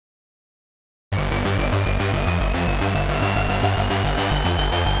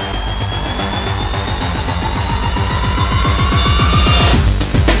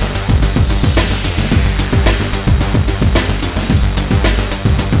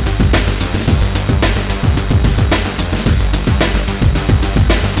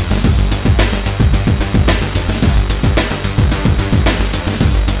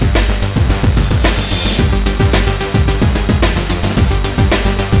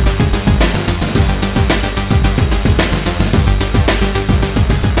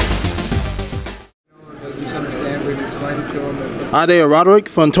Hi there, Roderick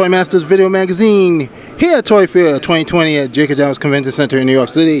from Toy Masters Video Magazine here at ToyFair 2020 at Jacob Jones Convention Center in New York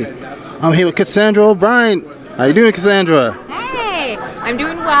City. I'm here with Cassandra O'Brien. How you doing, Cassandra? Hey, I'm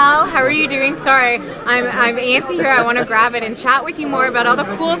doing well. How are you doing? Sorry, I'm antsy here. I want to grab it and chat with you more about all the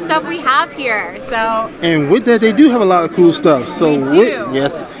cool stuff we have here. And with that, they do have a lot of cool stuff. So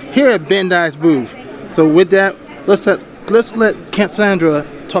yes, here at Bandai's booth. So with that, let's let Cassandra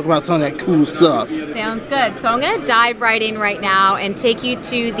talk about some of that cool stuff. Sounds good. So I'm going to dive right in right now and take you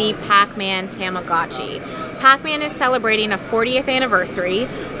to the Pac-Man Tamagotchi. Pac-Man is celebrating a 40th anniversary,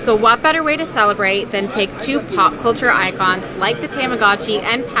 so what better way to celebrate than take two pop culture icons like the Tamagotchi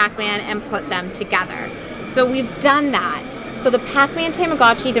and Pac-Man and put them together. So we've done that. So the Pac-Man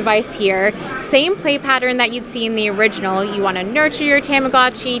Tamagotchi device here, same play pattern that you'd see in the original. You want to nurture your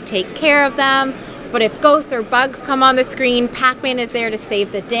Tamagotchi, take care of them. But if ghosts or bugs come on the screen, Pac-Man is there to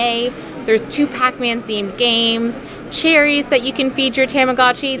save the day. There's two Pac-Man themed games, cherries that you can feed your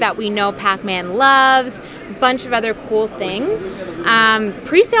Tamagotchi that we know Pac-Man loves, a bunch of other cool things.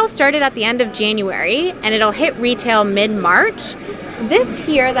 Pre-sale started at the end of January and it'll hit retail mid-March. This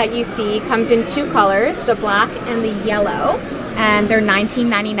here that you see comes in two colors, the black and the yellow, and they're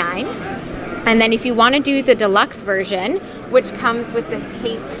 $19.99. And then if you want to do the deluxe version, which comes with this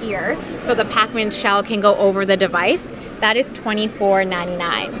case here, so the Pac-Man shell can go over the device, that is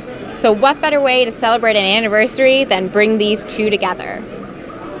 $24.99. So what better way to celebrate an anniversary than bring these two together?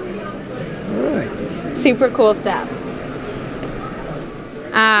 All right. Super cool stuff.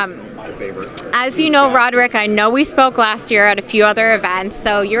 As you know, Roderick, I know we spoke last year at a few other events,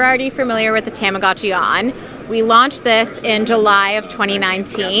 so you're already familiar with the Tamagotchi On. We launched this in July of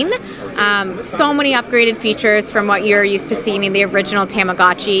 2019. So many upgraded features from what you're used to seeing in the original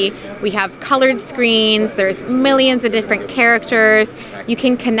Tamagotchi. We have colored screens, there's millions of different characters. You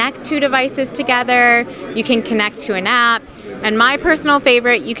can connect two devices together, you can connect to an app, and my personal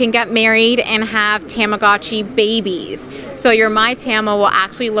favorite, you can get married and have Tamagotchi babies. So your My Tama will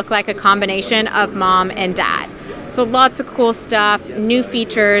actually look like a combination of mom and dad. So lots of cool stuff, new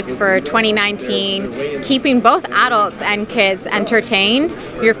features for 2019, keeping both adults and kids entertained.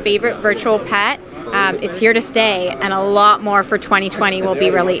 Your favorite virtual pet is here to stay, and a lot more for 2020 will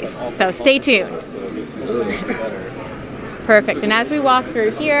be released. So stay tuned. Perfect. And as we walk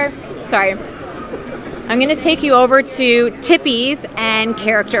through here, sorry, I'm going to take you over to Tippies and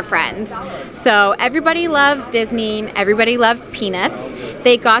Character Friends. So everybody loves Disney, everybody loves Peanuts.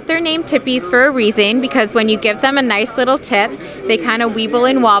 They got their name Tippies for a reason, because when you give them a nice little tip, they kind of weeble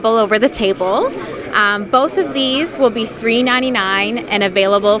and wobble over the table. Both of these will be $3.99 and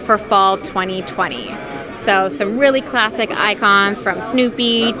available for fall 2020. So some really classic icons from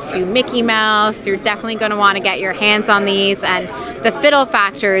Snoopy to Mickey Mouse. You're definitely going to want to get your hands on these, and the fiddle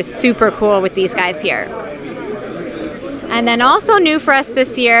factor is super cool with these guys here. And then also new for us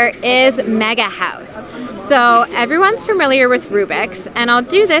this year is Mega House. So everyone's familiar with Rubik's, and I'll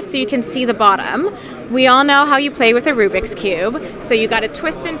do this so you can see the bottom. We all know how you play with a Rubik's Cube, so you got to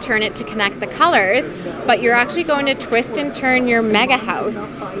twist and turn it to connect the colors, but you're actually going to twist and turn your Mega House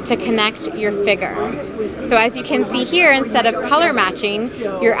to connect your figure. So as you can see here, instead of color matching,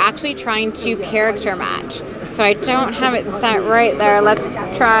 you're actually trying to character match. So I don't have it set right there.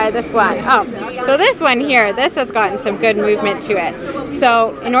 Let's try this one. Oh, so this one here, this has gotten some good movement to it.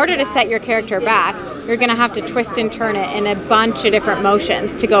 So in order to set your character back, you're going to have to twist and turn it in a bunch of different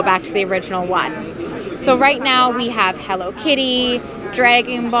motions to go back to the original one. So right now we have Hello Kitty,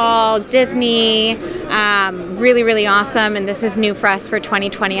 Dragon Ball, Disney, really, really awesome, and this is new for us for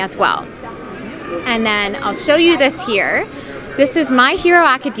 2020 as well. And then I'll show you this here. This is My Hero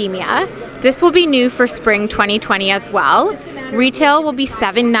Academia. This will be new for spring 2020 as well. Retail will be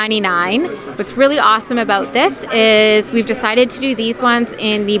 $7.99. What's really awesome about this is we've decided to do these ones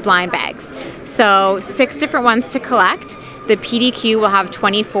in the blind bags. So 6 different ones to collect. The PDQ will have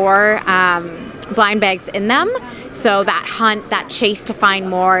 24 blind bags in them. So that hunt, that chase to find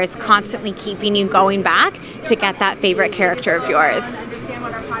more is constantly keeping you going back to get that favorite character of yours.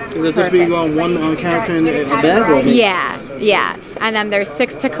 Is it just being on one character in a bag? Or Yeah. And then there's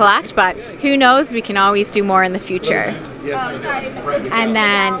 6 to collect, but who knows, we can always do more in the future. And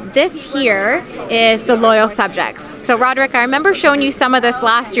then this here is the Loyal Subjects. So Roderick, I remember showing you some of this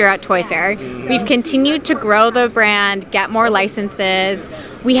last year at ToyFair. We've continued to grow the brand, get more licenses.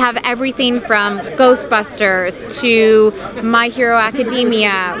 We have everything from Ghostbusters to My Hero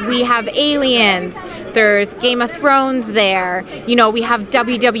Academia. We have Aliens. There's Game of Thrones there. You know, we have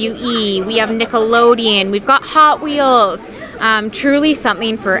WWE. We have Nickelodeon. We've got Hot Wheels. Truly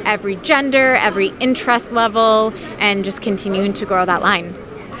something for every gender, every interest level, and just continuing to grow that line.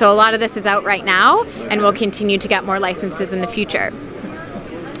 So a lot of this is out right now, and we'll continue to get more licenses in the future.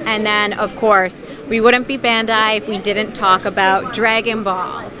 And then, of course, we wouldn't be Bandai if we didn't talk about Dragon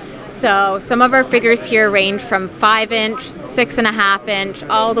Ball. So some of our figures here range from 5-inch, 6.5-inch,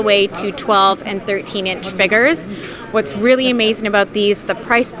 all the way to 12 and 13-inch figures. What's really amazing about these, the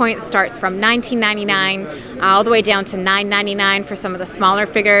price point starts from $19.99 all the way down to $9.99 for some of the smaller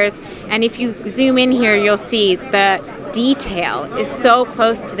figures. And if you zoom in here, you'll see the detail is so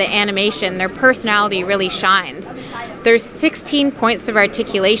close to the animation. Their personality really shines. There's 16 points of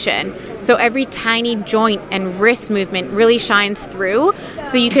articulation, so every tiny joint and wrist movement really shines through,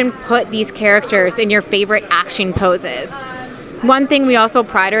 so you can put these characters in your favorite action poses. One thing we also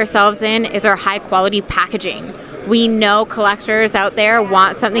pride ourselves in is our high quality packaging. We know collectors out there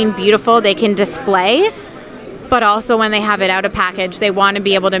want something beautiful they can display, but also when they have it out of package, they want to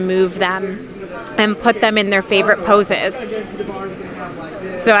be able to move them and put them in their favorite poses.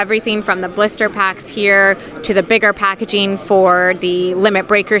 So everything from the blister packs here to the bigger packaging for the Limit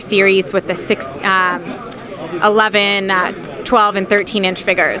Breaker series with the 11, 12, and 13-inch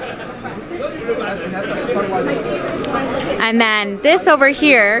figures. And then this over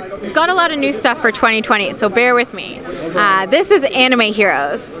here, we've got a lot of new stuff for 2020, so bear with me. This is Anime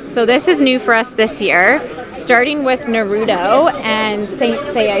Heroes. So this is new for us this year, starting with Naruto and Saint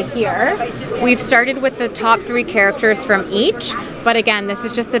Seiya here. We've started with the top 3 characters from each, but again, this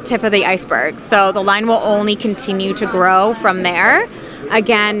is just the tip of the iceberg. So the line will only continue to grow from there.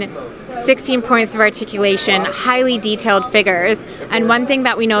 Again, 16 points of articulation, highly detailed figures, and one thing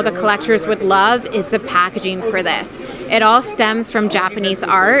that we know the collectors would love is the packaging for this. It all stems from Japanese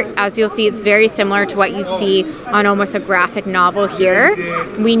art. As you'll see, it's very similar to what you'd see on almost a graphic novel here.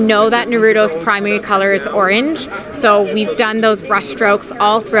 We know that Naruto's primary color is orange, so we've done those brush strokes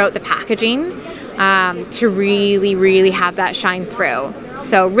all throughout the packaging to really have that shine through.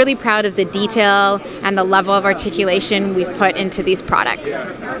 So really proud of the detail and the level of articulation we've put into these products.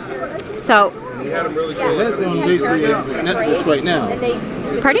 So that's on basically Netflix right now.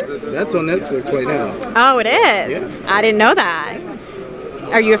 Pardon? That's on Netflix right now. Oh, it is? Yeah. I didn't know that.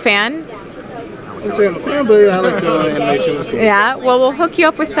 Are you a fan? I wouldn't say I'm a fan, but I like the animation. It's cool. Yeah, well, we'll hook you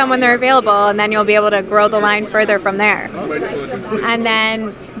up with some when they're available, and then you'll be able to grow the line further from there. And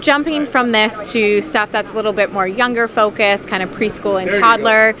then jumping from this to stuff that's a little bit more younger focused, kind of preschool and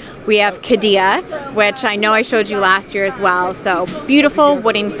toddler, we have Kadia, which I know I showed you last year as well. So beautiful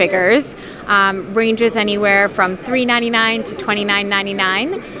wooden figures. Ranges anywhere from $3.99 to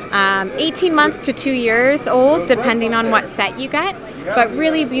 $29.99. 18 months to 2 years old, depending on what set you get. But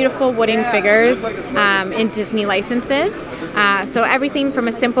really beautiful wooden figures in Disney licenses. So everything from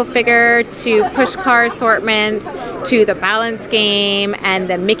a simple figure to push car assortments to the balance game and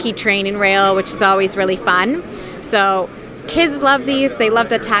the Mickey training rail, which is always really fun. So kids love these. They love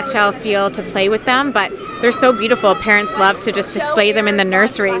the tactile feel to play with them, but they're so beautiful. Parents love to just display them in the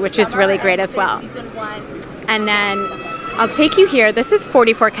nursery, which is really great as well. And then I'll take you here. This is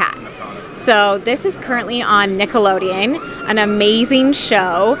 44 Cats. So this is currently on Nickelodeon, an amazing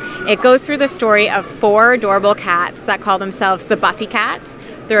show. It goes through the story of 4 adorable cats that call themselves the Buffy Cats.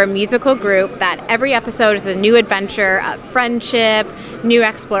 They're a musical group that every episode is a new adventure of friendship, new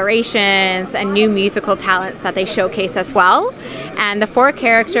explorations, and new musical talents that they showcase as well. And the 4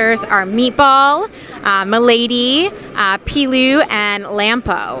 characters are Meatball, Milady, Pilou, and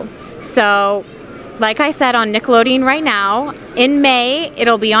Lampo. So, like I said, on Nickelodeon right now. In May,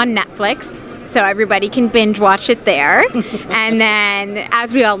 it'll be on Netflix, so everybody can binge watch it there. And then,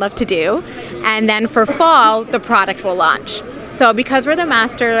 as we all love to do. And then for fall, the product will launch. So because we're the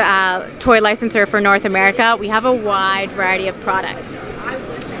master toy licensor for North America, we have a wide variety of products.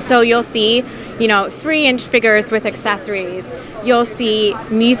 So you'll see, 3-inch figures with accessories. You'll see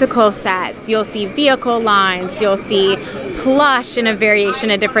musical sets. You'll see vehicle lines. You'll see plush in a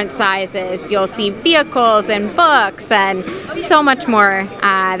variation of different sizes. You'll see vehicles and books and so much more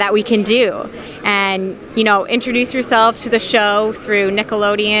that we can do. And, introduce yourself to the show through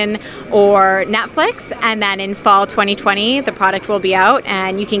Nickelodeon or Netflix. And then in fall 2020, the product will be out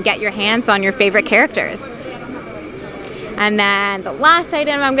and you can get your hands on your favorite characters. And then the last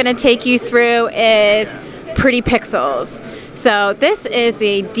item I'm going to take you through is Pretty Pixels. So this is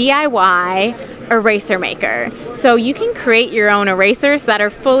a DIY eraser maker. So you can create your own erasers that are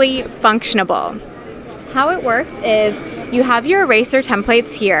fully functionable. How it works is you have your eraser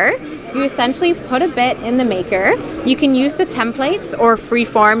templates here. You essentially put a bit in the maker. You can use the templates or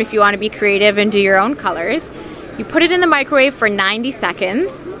freeform if you want to be creative and do your own colors. You put it in the microwave for 90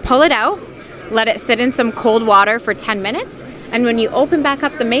 seconds, pull it out, let it sit in some cold water for 10 minutes, and when you open back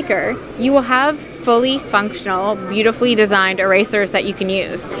up the maker, you will have fully functional, beautifully designed erasers that you can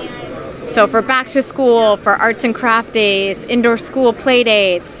use. So for back to school, for arts and craft days, indoor school play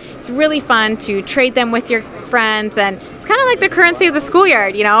dates, it's really fun to trade them with your friends, and it's kind of like the currency of the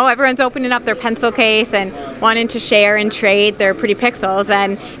schoolyard, you know? Everyone's opening up their pencil case and wanting to share and trade their pretty pixels.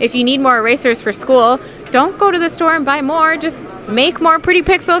 And if you need more erasers for school, don't go to the store and buy more, just make more pretty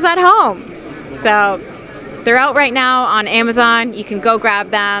pixels at home. So they're out right now on Amazon. You can go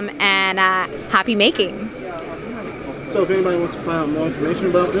grab them, and happy making. So if anybody wants to find out more information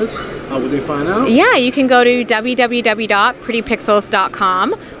about this, how would they find out? Yeah, you can go to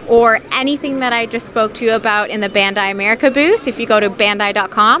www.prettypixels.com, or anything that I just spoke to you about in the Bandai America booth. If you go to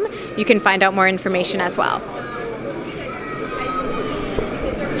bandai.com, you can find out more information as well.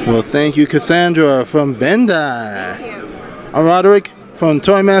 Well, thank you, Cassandra from Bandai. Thank you. I'm Roderick from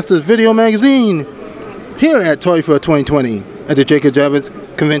Toy Masters Video Magazine here at ToyFair 2020 at the Jacob Javits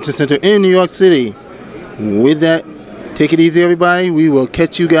Convention Center in New York City. With that, take it easy, everybody. We will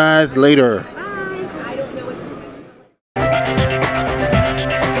catch you guys later.